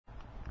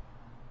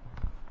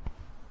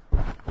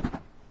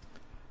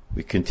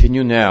We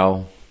continue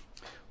now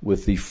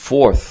with the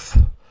fourth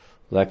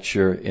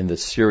lecture in the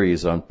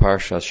series on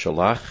Parshas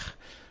Shelach,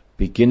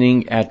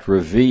 beginning at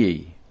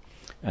Revi'i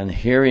and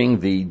hearing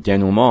the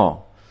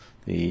denouement,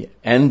 the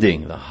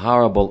ending, the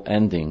horrible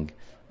ending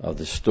of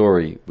the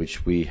story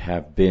which we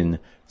have been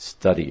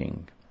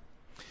studying.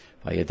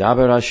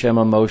 Vayedaber Hashem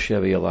a Moshe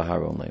v'yela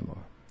Aaron lemor.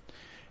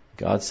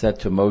 God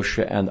said to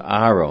Moshe and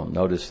Aaron,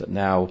 notice that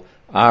now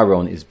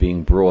Aaron is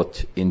being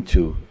brought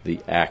into the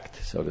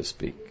act, so to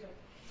speak.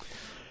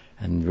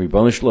 And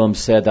Ribbon Shalom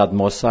said, Ad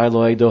Mosai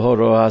lo'ei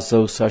dohoro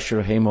azos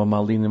asher heimo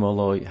malinim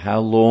oloi. How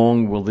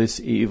long will this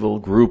evil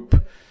group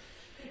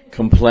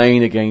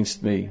complain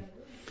against me?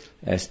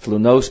 Es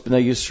tlunos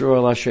b'nei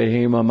Yisrael asher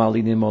heimo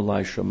malinim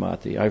olai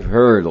shomati. I've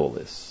heard all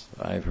this.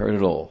 I've heard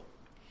it all.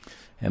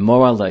 And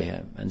more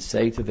alehem, and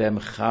say to them,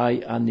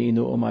 Chai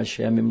aninu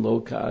Hashem imlo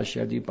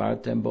ka'asher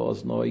dibartem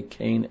bo'oznoi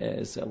kein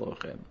es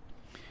Elochem.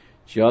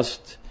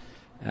 Just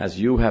as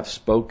you have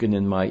spoken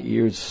in my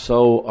ears,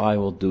 so I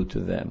will do to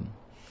them.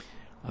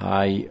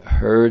 I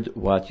heard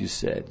what you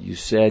said. You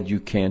said you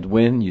can't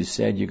win. You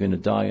said you're going to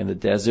die in the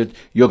desert.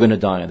 You're going to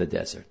die in the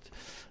desert.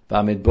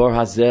 Bamidbar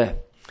hazeh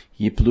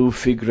yiplu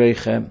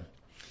figrechem.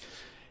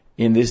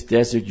 In this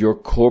desert, your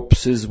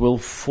corpses will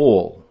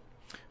fall.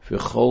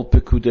 V'chol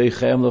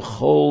pekudechem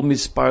l'chol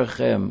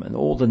misparchem. And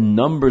all the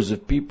numbers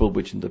of people,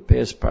 which in the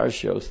past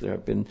parshos there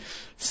have been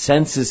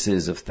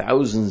censuses of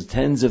thousands,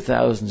 tens of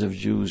thousands of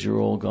Jews, you're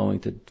all going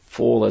to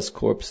fall as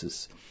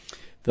corpses.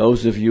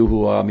 Those of you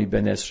who are mi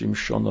ben esrim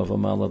shana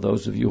v'mala,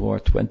 those of you who are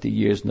 20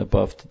 years and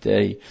above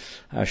today,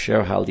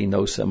 asher haldi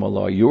nosem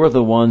Allah, you are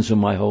the ones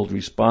whom I hold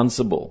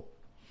responsible.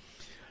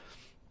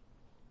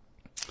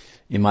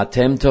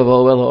 Imatem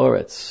tavo el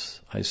oretz,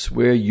 I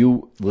swear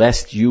you,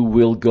 lest you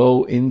will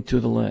go into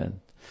the land.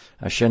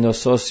 Asher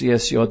nososi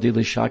es yodi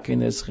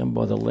l'shakin eschem,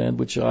 by the land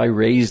which I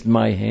raised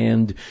my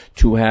hand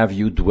to have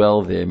you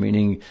dwell there,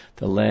 meaning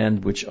the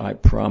land which I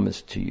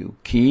promised to you.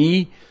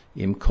 Ki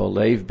Im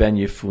Kolev ben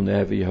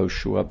Yefuneh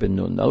v'Yehoshua ben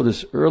Nun.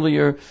 Notice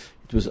earlier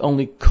it was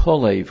only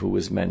Kolev who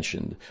was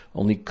mentioned,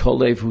 only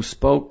Kolev who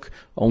spoke,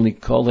 only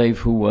Kolev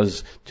who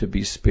was to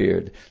be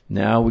spared.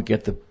 Now we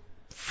get the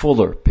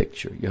fuller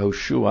picture.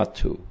 Yehoshua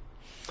too.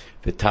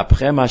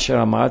 V'tapchem asher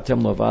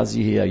amartem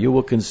lovazi. You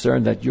were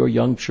concerned that your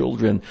young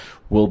children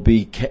will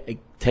be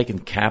taken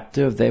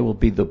captive. They will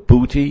be the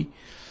booty.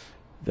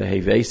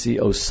 V'hevesi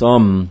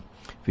osam.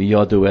 They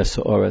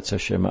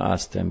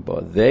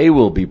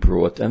will be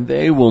brought, and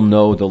they will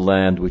know the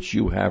land which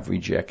you have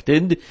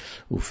rejected.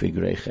 Whereas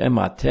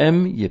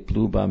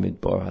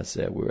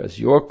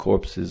your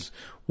corpses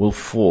will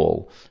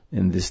fall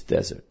in this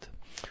desert.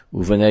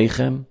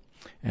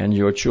 And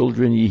your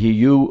children, they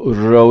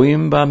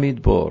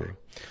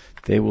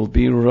will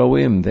be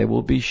roim, they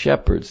will be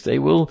shepherds, they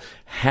will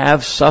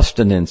have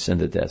sustenance in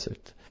the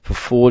desert for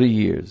 40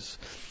 years.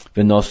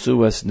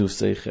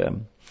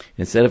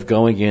 Instead of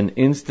going in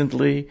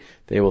instantly,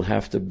 they will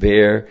have to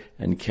bear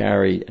and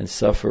carry and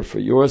suffer for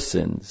your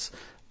sins.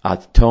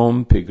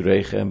 Atom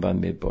pigrechem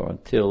b'midbar,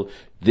 until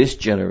this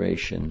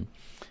generation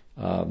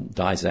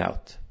dies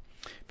out.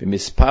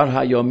 B'mispar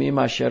hayomim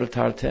asher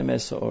tartem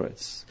es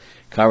ha'oretz,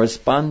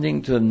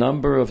 corresponding to the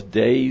number of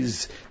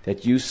days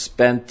that you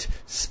spent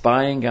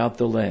spying out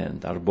the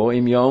land.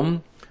 Arboim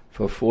yom,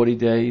 for 40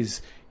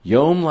 days.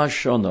 Yom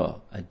lashona,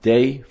 a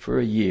day for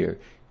a year.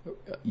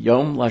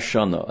 Yom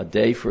Lashana, a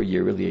day for a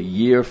year, really a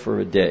year for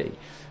a day.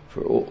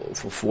 For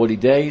 40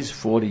 days,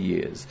 40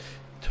 years.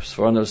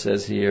 Sforno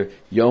says here,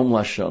 Yom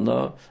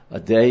Lashana, a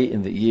day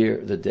in the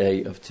year, the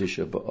day of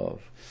Tisha B'Av.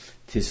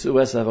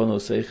 Tisues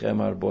avonosechem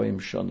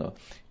arboim shana.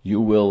 You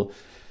will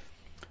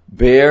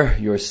bear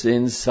your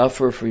sins,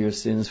 suffer for your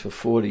sins for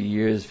 40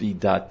 years.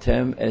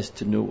 Vidatem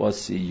estenu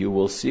osi. You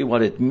will see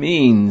what it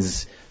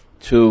means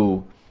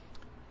to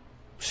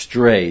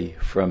stray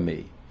from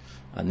me.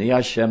 Ani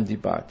Hashem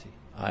dibarti.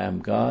 I am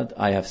God,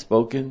 I have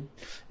spoken.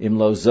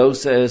 Notice the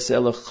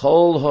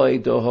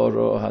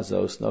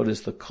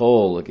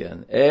kol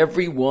again.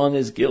 Everyone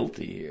is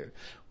guilty here,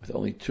 with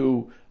only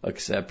two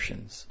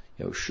exceptions,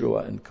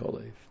 Yehoshua and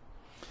Kolev.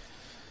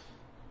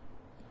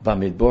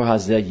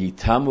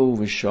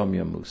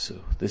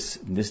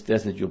 In this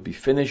desert you'll be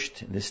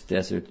finished, in this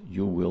desert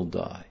you will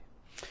die.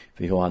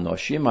 And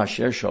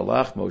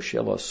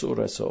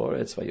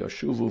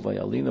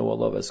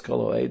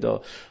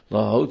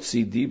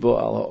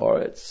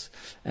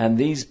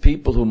these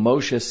people who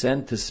Moshe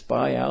sent to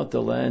spy out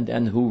the land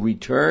and who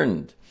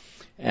returned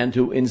and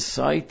who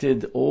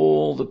incited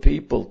all the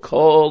people,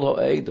 kol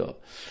ha'eda,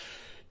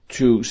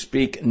 to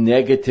speak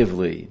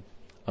negatively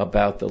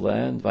about the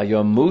land, they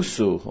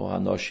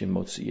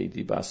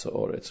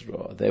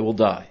will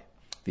die.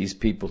 These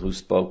people who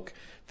spoke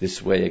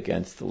this way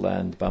against the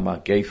land, so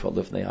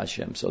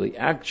the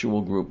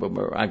actual group of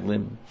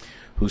Meraglim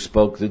who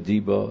spoke the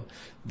Diba,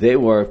 they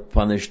were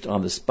punished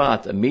on the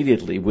spot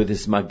immediately with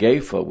this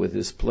Magefa, with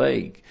this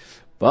plague.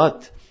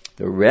 But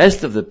the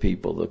rest of the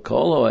people, the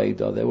Kol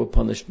Ha'eda, they were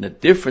punished in a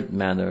different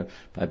manner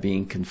by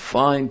being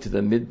confined to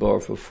the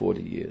Midbar for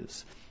 40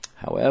 years.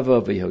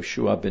 However,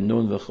 v'Yehoshua ben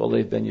Nun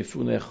v'Cholev ben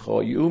Yefune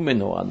choyu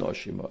minu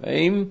anoshim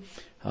ha'im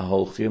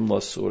ha'holchim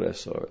l'asur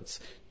esoretz.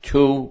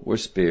 2 were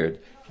spared,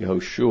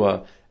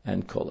 Yehoshua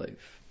and Kolev.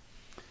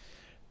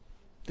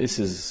 This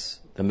is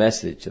the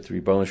message that the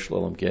Ribono Shel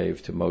Olam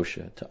gave to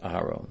Moshe, to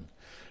Aaron.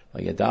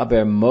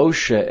 Vayadaber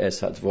Moshe es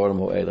hadvorim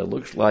ha'ela.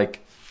 Looks like,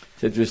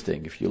 it's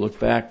interesting, if you look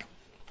back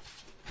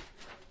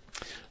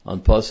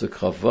on Pasuk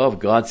Chavav,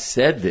 God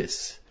said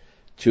this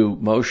to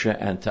Moshe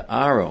and to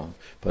Aaron,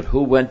 but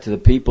who went to the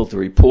people to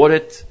report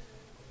it?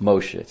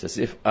 Moshe. It's as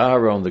if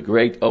Aaron, the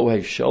great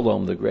Ohei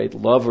Shalom, the great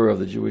lover of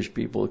the Jewish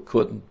people,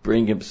 couldn't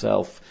bring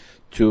himself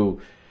to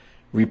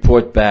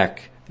report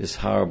back this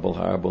horrible,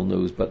 horrible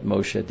news, but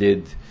Moshe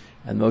did.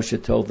 And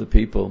Moshe told the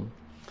people,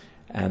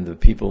 and the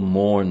people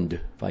mourned.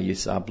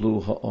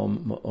 Vayisablu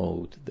ha'om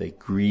ma'od. They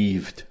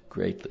grieved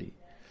greatly.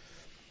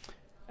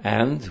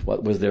 And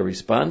what was their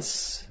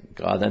response?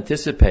 God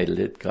anticipated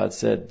it. God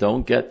said,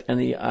 don't get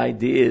any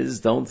ideas.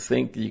 Don't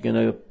think that you're going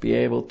to be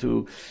able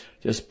to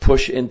just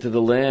push into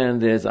the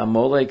land. There's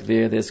Amalek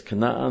there. There's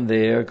Canaan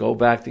there. Go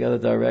back the other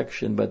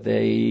direction. But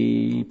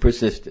they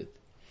persisted.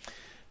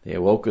 They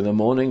awoke in the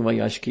morning.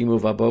 Vayashkimu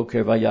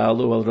vaboker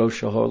vayalu al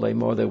rosh hahor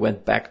leimor. They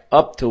went back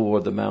up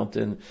toward the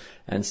mountain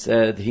and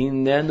said,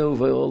 Hinenu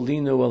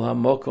ve'olinu al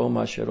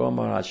hamokom asher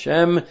omar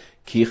Hashem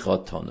ki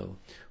chotonu.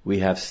 We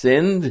have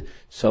sinned,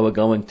 so we're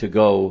going to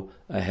go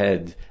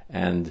ahead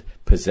and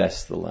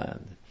possess the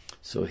land.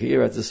 So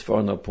here, as the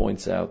Sforno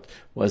points out,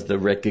 was the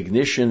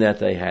recognition that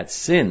they had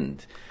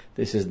sinned.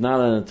 This is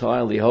not an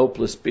entirely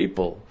hopeless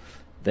people.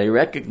 They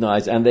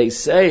recognize, and they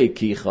say,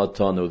 Ki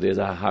chotonu. There's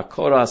a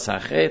hakoras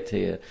hachet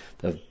here.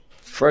 The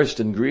first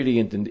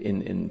ingredient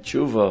in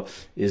tshuva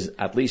is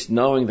at least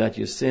knowing that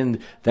you sinned.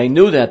 They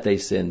knew that they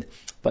sinned,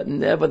 but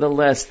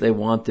nevertheless they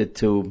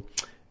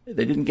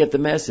didn't get the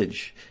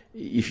message.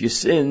 If you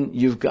sin,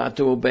 you've got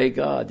to obey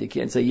God. You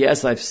can't say,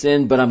 yes, I've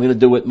sinned, but I'm going to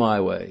do it my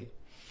way.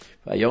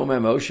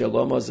 Moshe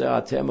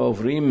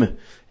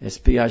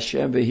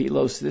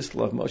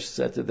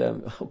said to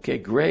them, okay,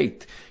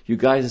 great. You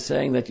guys are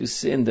saying that you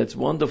sinned. That's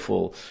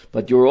wonderful.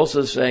 But you're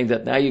also saying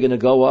that now you're going to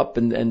go up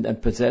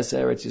and possess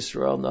Eretz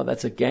Yisrael. No,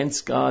 that's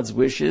against God's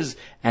wishes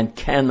and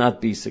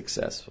cannot be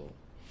successful.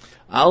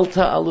 Al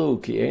ta'alu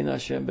ki ein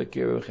Hashem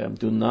bekiruchem.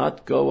 Do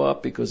not go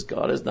up because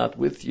God is not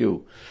with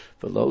you.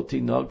 Do not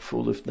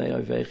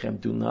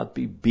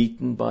be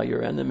beaten by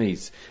your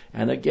enemies.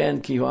 And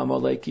again,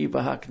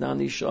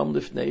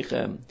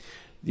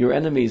 your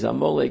enemies,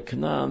 Amalek,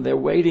 Canaan, they're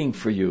waiting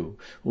for you.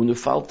 You will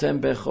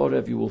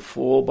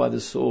fall by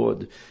the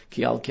sword.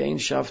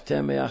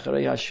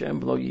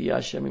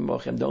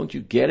 Don't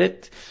you get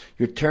it?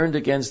 You're turned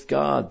against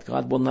God.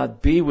 God will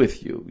not be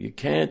with you. You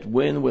can't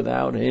win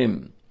without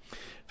Him.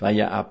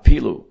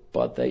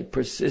 But they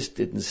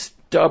persisted and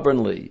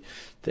stubbornly.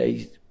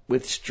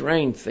 With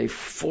strength, they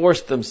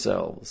forced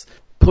themselves,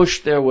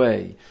 pushed their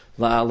way,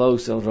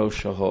 la'alos el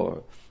rosh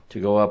hahor, to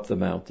go up the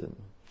mountain.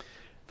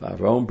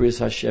 V'aron bris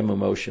Hashem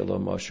u'Moshe lo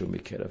moshu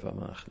mikerev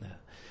hamachna.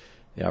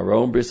 The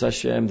Aron bris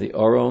Hashem, the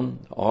Aron,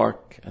 the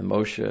Ark, and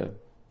Moshe,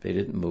 they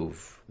didn't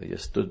move. They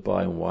just stood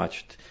by and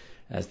watched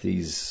as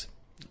these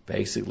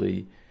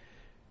basically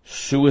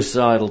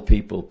suicidal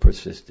people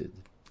persisted.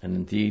 And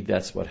indeed,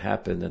 that's what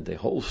happened, and the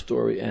whole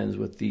story ends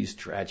with these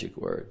tragic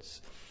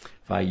words.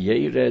 The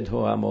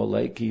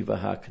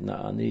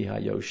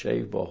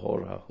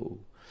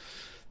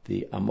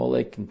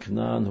Amalek and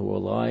Canaan who were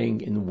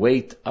lying in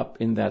wait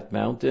up in that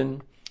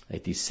mountain, they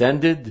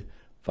descended,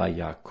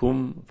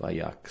 vayakum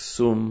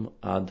vayaksum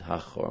ad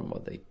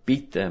hachorma. They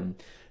beat them,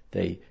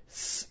 they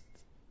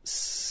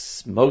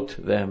smote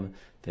them,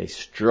 they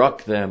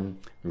struck them,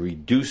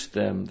 reduced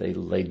them, they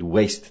laid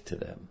waste to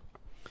them.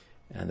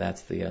 And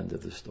that's the end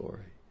of the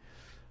story.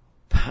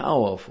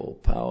 Powerful,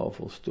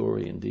 powerful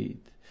story indeed.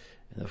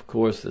 And of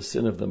course, the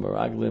sin of the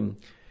Meraglim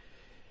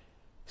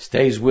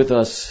stays with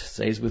us,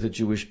 stays with the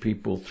Jewish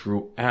people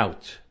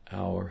throughout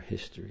our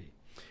history.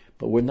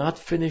 But we're not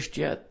finished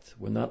yet.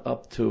 We're not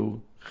up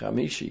to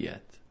Chamishi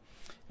yet.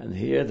 And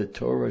here the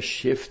Torah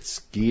shifts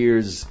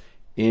gears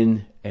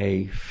in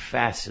a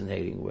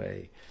fascinating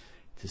way.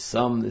 To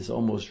some, this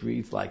almost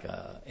reads like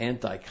an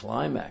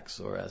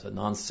anticlimax or as a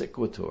non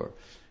sequitur.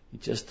 He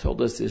just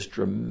told us this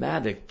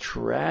dramatic,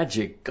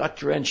 tragic,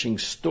 gut-wrenching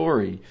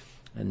story.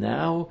 And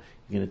now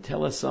you're going to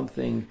tell us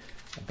something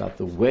about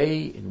the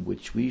way in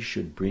which we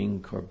should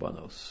bring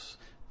korbanos,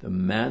 the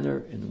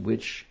manner in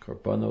which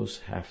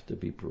korbanos have to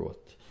be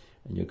brought.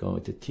 And you're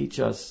going to teach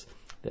us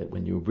that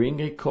when you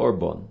bring a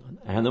korban, an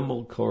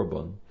animal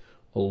korban,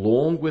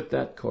 along with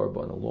that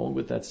korban, along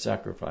with that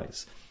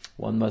sacrifice,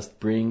 one must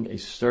bring a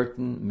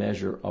certain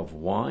measure of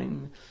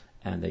wine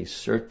and a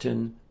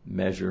certain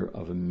measure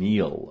of a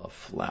meal, of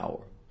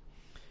flour.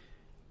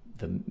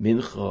 The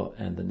mincha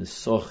and the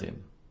nesochim,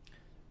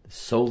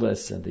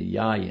 soles and the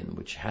yayin,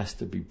 which has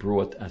to be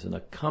brought as an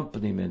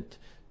accompaniment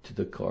to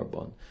the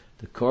korban.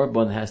 The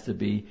korban has to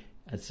be,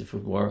 as if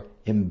it were,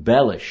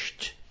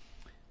 embellished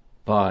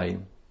by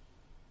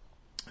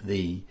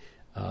the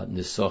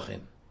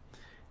nesochim.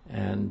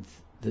 And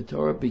the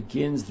Torah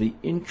begins the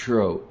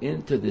intro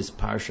into this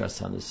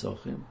Parshas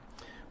HaNesochim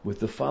with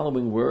the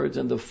following words,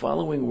 and the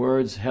following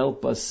words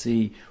help us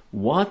see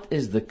what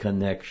is the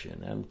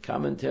connection. And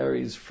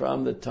commentaries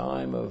from the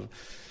time of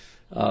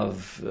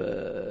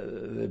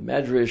the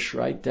Medrash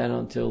right down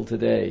until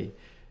today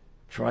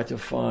try to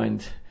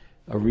find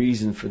a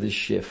reason for this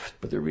shift.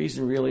 But the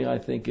reason really, I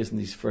think, is in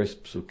these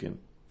first psukim.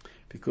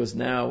 Because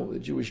now the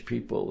Jewish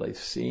people, they've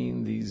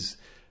seen these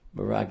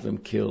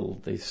Meraglim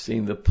killed, they've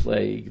seen the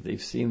plague,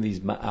 they've seen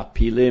these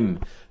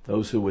Ma'apilim,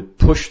 those who would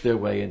push their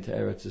way into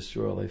Eretz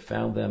Yisrael. They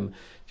found them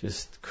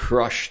just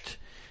crushed.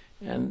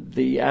 And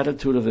the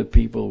attitude of the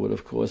people would,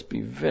 of course, be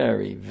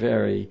very,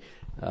 very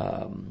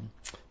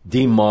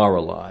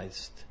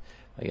demoralized.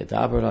 So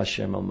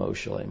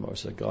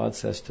God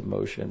says to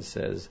Moshe and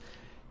says,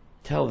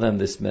 tell them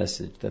this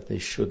message that they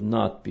should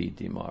not be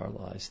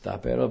demoralized.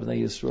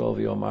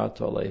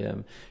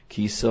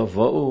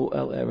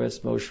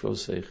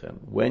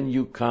 When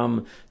you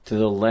come to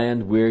the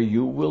land where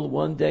you will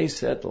one day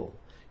settle,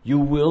 you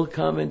will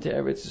come into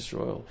Eretz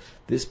Yisrael.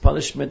 This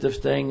punishment of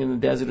staying in the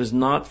desert is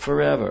not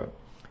forever.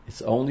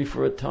 It's only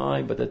for a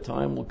time, but the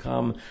time will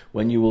come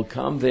when you will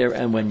come there,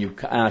 and when you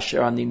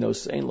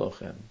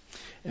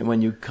and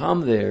when you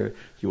come there,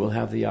 you will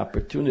have the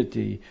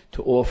opportunity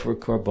to offer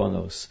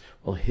korbanos.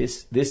 Well,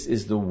 this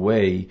is the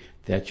way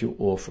that you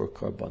offer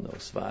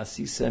korbanos.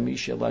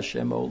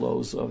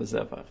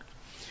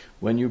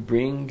 When you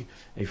bring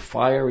a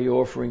fiery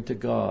offering to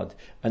God,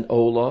 an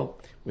olah,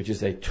 which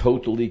is a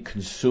totally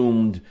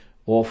consumed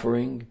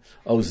offering,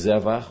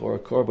 zevach, or a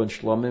korban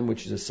shlomim,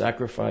 which is a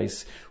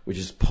sacrifice which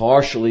is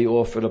partially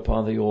offered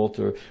upon the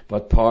altar,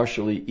 but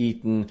partially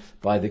eaten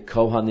by the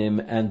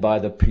kohanim and by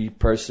the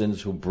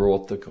persons who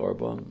brought the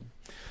korban.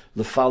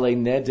 Lefale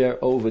neder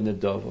over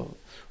nedava,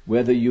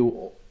 whether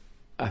you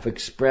have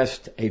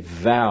expressed a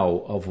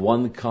vow of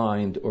one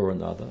kind or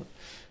another.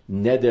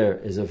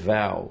 Neder is a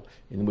vow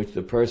in which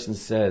the person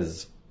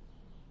says,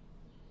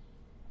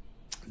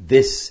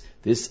 this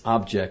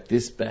object,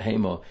 this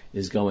behemoth,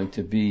 is going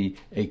to be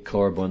a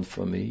korban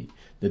for me.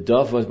 The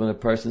dava is when a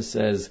person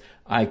says,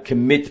 I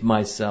commit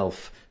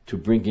myself to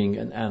bringing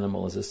an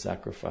animal as a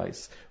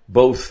sacrifice.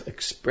 Both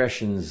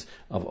expressions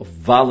of a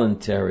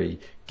voluntary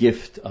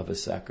gift of a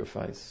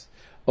sacrifice.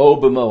 O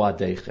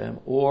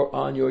b'moadechem, or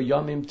on your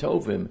yamim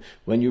tovim,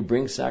 when you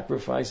bring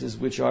sacrifices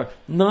which are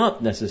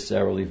not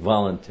necessarily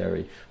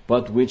voluntary,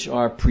 but which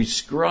are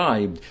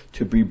prescribed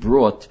to be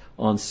brought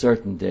on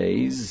certain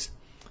days,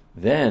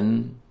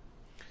 then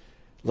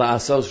and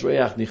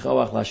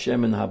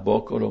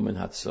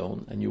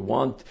you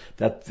want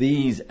that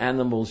these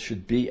animals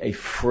should be a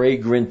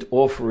fragrant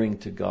offering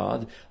to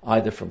God,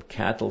 either from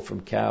cattle,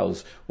 from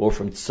cows, or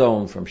from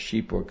tzon, from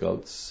sheep or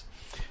goats.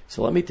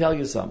 So let me tell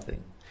you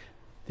something.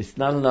 It's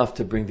not enough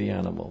to bring the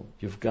animal.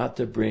 You've got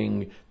to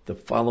bring the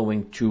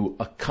following two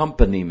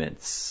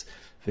accompaniments.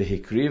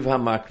 V'hikriv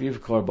hamakriv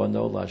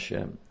korbanot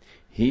l'Hashem.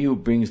 He who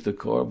brings the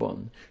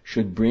korban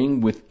should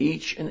bring with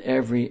each and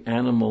every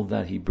animal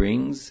that he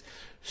brings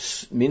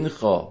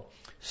mincha,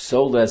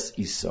 soles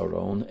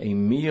isaron, a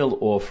meal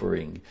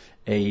offering,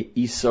 a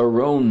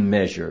isaron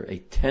measure, a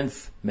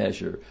 10th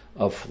measure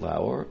of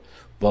flour,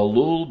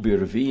 balul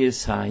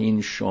birviis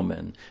hahin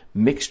shomen,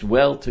 mixed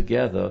well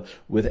together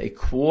with a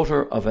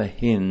 1/4 of a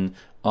hin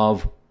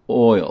of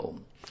oil.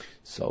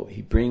 So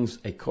he brings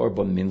a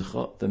korban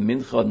mincha. The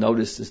mincha,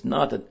 notice, is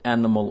not an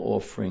animal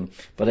offering,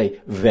 but a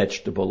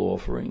vegetable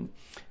offering.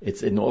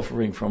 It's an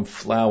offering from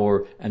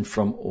flour and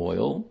from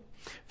oil.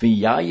 And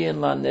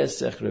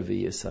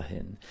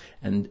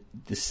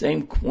the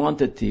same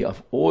quantity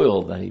of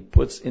oil that he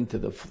puts into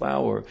the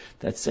flour,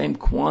 that same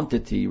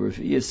quantity,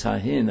 revi'is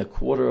hahin, a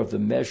 1/4 of the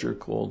measure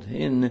called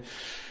hin,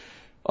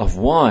 of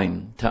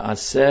wine,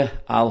 ta'aseh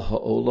al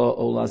ha'olah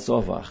olah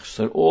zovach,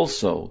 should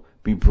also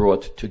be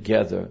brought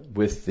together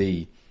with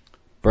the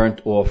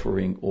burnt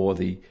offering or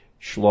the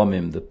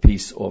shlomim, the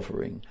peace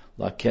offering,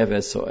 la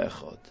keves o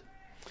echad.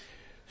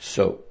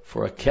 So,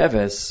 for a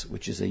keves,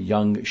 which is a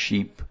young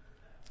sheep,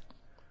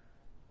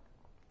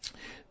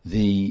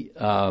 the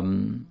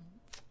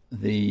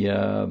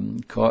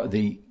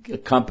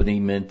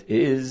accompaniment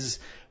is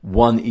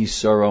 1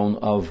 isaron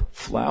of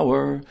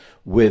flour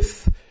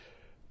with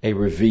a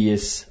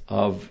revi'is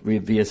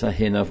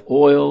hahin of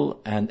oil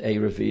and a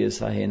revi'is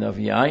hahin of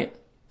yayin.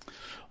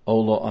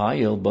 Olo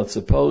ayil, but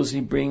suppose he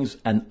brings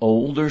an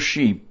older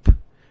sheep,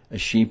 a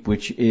sheep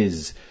which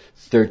is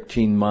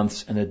 13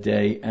 months and a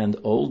day and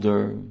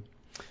older,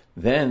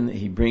 then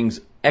he brings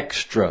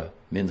extra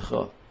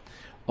mincha.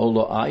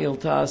 Olo ayil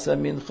ta'asa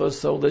mincha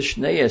sola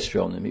shnei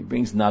esronim. He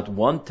brings not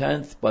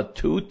 1/10 but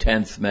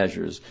 2/10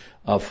 measures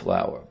of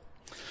flour.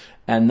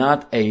 And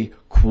not a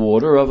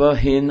 1/4 of a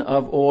hin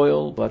of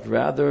oil, but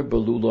rather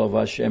belulav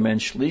Hashem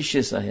and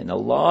shlishis a hin, a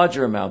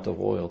larger amount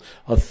of oil,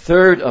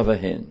 1/3 of a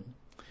hin.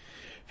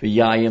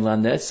 V'yayin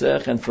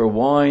lanetzech, and for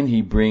wine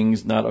he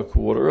brings not a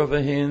 1/4 of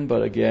a hin,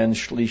 but again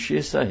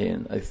shlishis a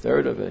hin,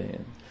 1/3 of a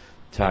hin.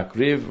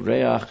 Takriv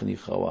reach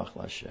nichoach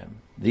l'Hashem.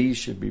 These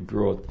should be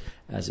brought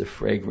as a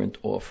fragrant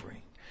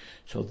offering.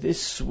 So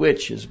this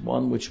switch is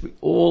one which we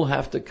all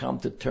have to come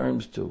to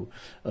terms to.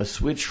 A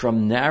switch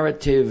from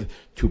narrative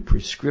to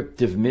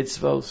prescriptive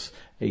mitzvos.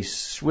 A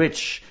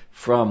switch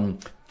from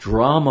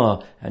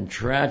drama and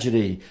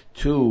tragedy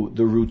to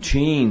the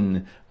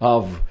routine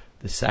of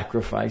the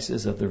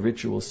sacrifices, of the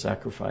ritual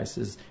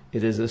sacrifices.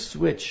 It is a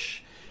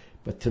switch.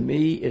 But to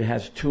me, it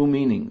has two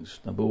meanings.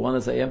 Number one,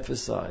 as I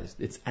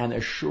emphasized, it's an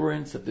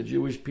assurance that the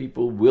Jewish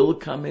people will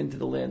come into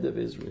the land of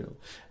Israel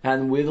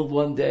and will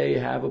one day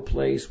have a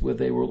place where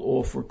they will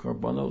offer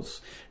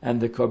korbanos.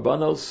 And the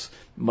korbanos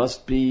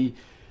must be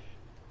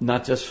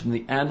not just from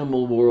the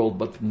animal world,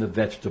 but from the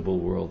vegetable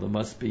world. There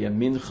must be a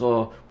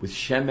mincha with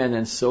shemen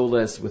and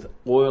soles, with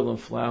oil and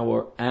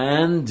flour,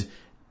 and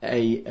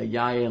a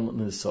yayin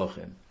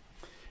nesachim.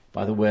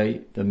 By the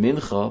way, the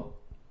mincha,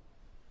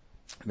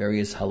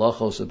 various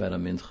halachos about a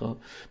mincha,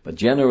 but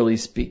generally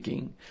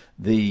speaking,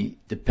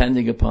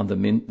 depending upon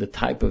the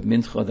type of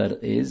mincha that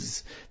it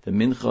is, the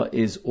mincha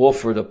is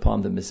offered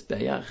upon the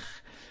mizbeach,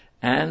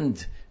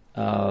 and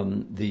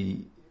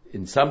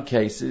in some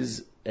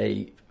cases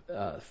a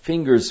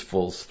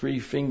three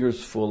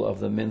fingers full of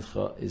the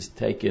mincha is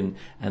taken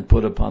and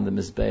put upon the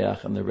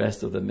mizbeach, and the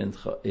rest of the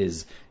mincha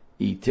is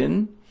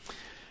eaten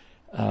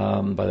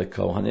by the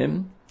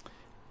kohanim.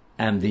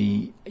 And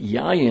the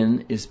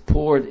yayin is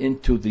poured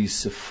into the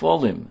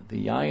sepholim.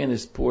 The yayin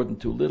is poured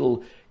into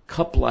little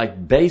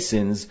cup-like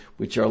basins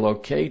which are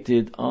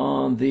located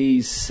on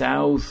the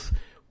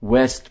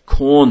southwest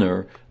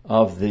corner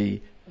of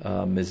the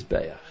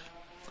mizbeach.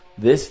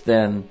 This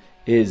then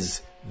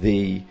is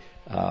the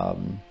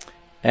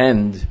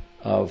end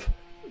of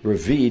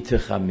Revi to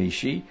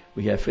Chamishi.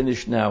 We have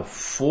finished now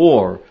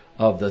 4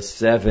 of the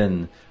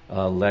 7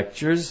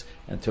 lectures,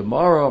 and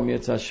tomorrow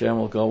Mitzvah Hashem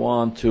will go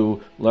on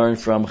to learn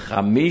from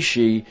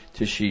Chamishi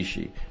to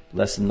Shishi.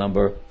 Lesson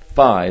number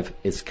 5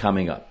 is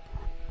coming up.